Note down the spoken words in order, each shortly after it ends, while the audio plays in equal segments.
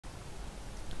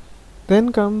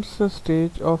Then comes the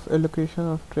stage of allocation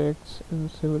of tracks in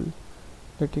civil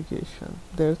litigation.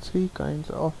 There are three kinds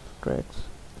of tracks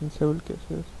in civil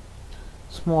cases: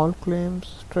 small claims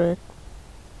track,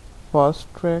 fast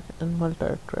track, and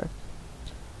multi-track.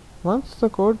 Once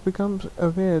the court becomes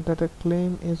aware that a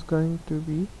claim is going to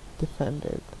be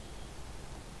defended,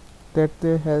 that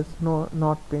there has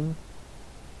not been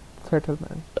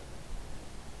settlement,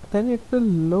 then it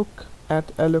will look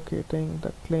at allocating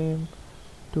the claim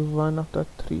to one of the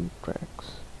three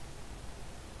tracks,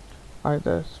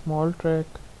 either small track,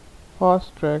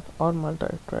 fast track, or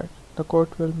multi-track. The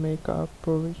court will make a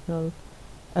provisional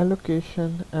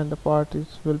allocation and the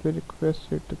parties will be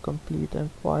requested to complete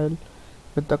and file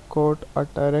with the court a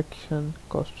direction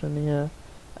questionnaire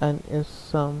and in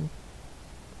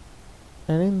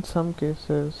some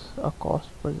cases a cost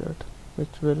budget,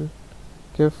 which will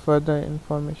give further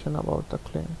information about the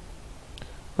claim.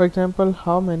 For example,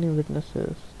 how many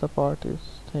witnesses the parties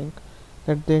think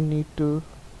that they need to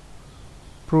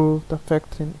prove the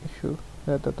facts in issue,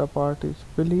 whether the parties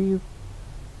believe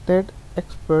that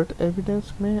expert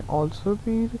evidence may also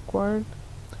be required,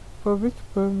 for which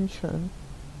permission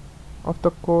of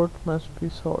the court must be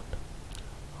sought,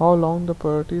 how long the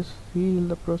parties feel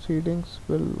the proceedings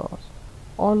will last.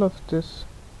 All of this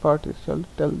parties shall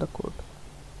tell the court,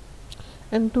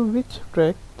 and to which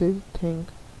track they think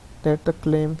that the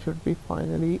claim should be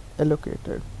finally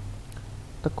allocated.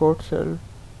 The court shall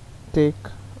take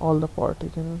all the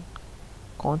parties in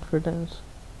confidence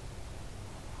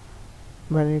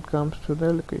when it comes to the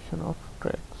allocation of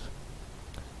tracks.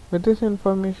 With this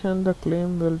information, the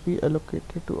claim will be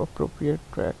allocated to appropriate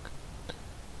track,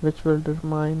 which will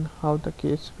determine how the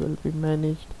case will be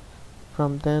managed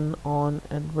from then on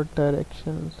and what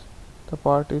directions the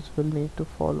parties will need to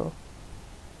follow.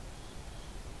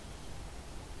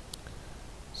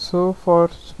 So for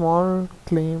small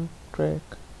claim track,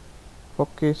 for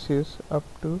cases up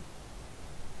to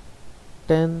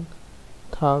 £10,000,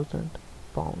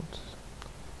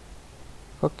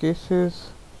 for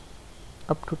cases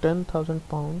up to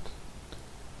 £10,000,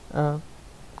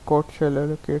 court shall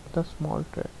allocate the small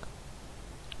track,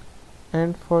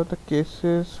 and for the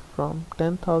cases from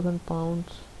 £10,000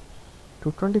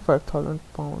 to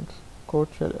 £25,000, court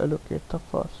shall allocate the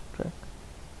fast track,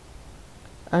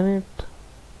 and it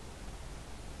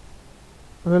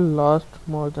will last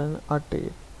more than a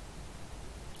day.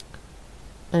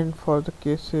 And for the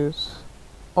cases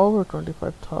over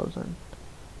 £25,000,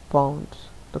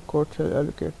 the court shall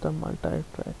allocate the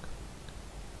multi-track.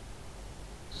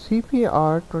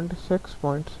 CPR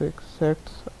 26.6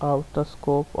 sets out the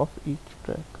scope of each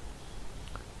track.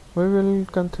 We will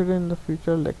consider in the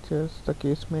future lectures the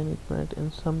case management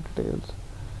in some details,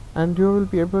 and you will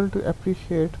be able to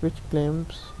appreciate which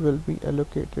claims will be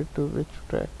allocated to which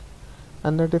track,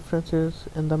 and the differences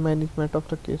in the management of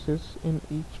the cases in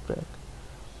each track.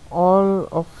 All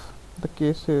of the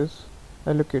cases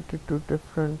allocated to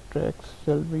different tracks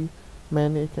shall be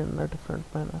managed in a different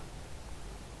manner.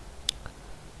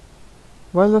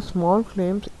 While the small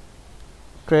claims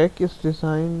track is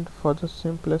designed for the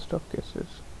simplest of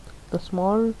cases, the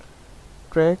small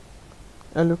track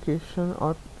allocation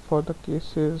are for the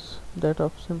cases that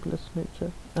of simplest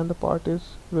nature, and the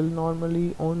parties will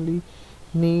normally only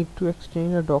need to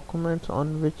exchange the documents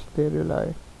on which they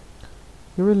rely.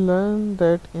 You will learn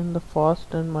that in the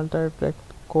fast and multi-track,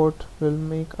 court will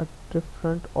make a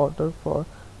different order for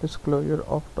disclosure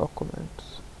of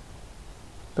documents.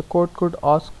 The court could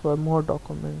ask for more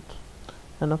documents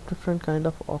and of different kind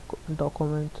of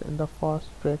documents in the fast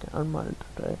track and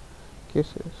multi-track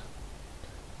cases.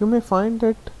 You may find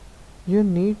that you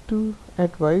need to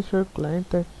advise your client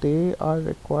that they are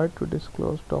required to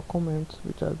disclose documents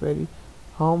which are very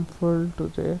harmful to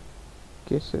their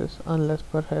cases, unless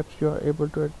perhaps you are able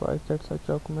to advise that such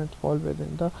documents fall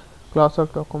within the class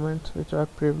of documents which are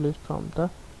privileged from the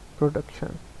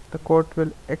production. The court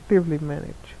will actively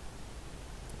manage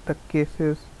the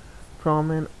cases from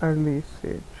an early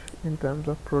stage in terms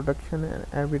of production and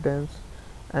evidence,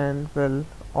 and will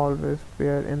always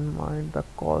bear in mind the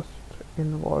cost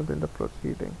involved in the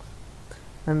proceedings,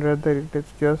 and whether it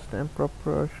is just and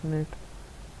proportionate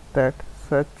that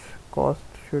such cost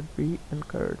should be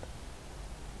incurred.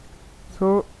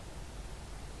 So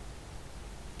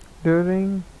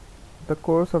during the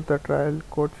course of the trial,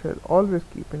 court shall always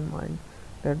keep in mind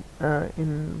that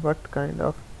in what kind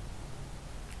of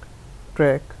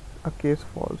track a case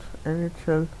falls, and it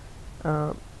shall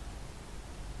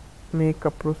make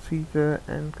a procedure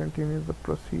and continue the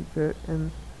procedure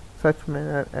in such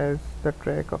manner as the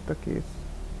track of the case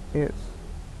is.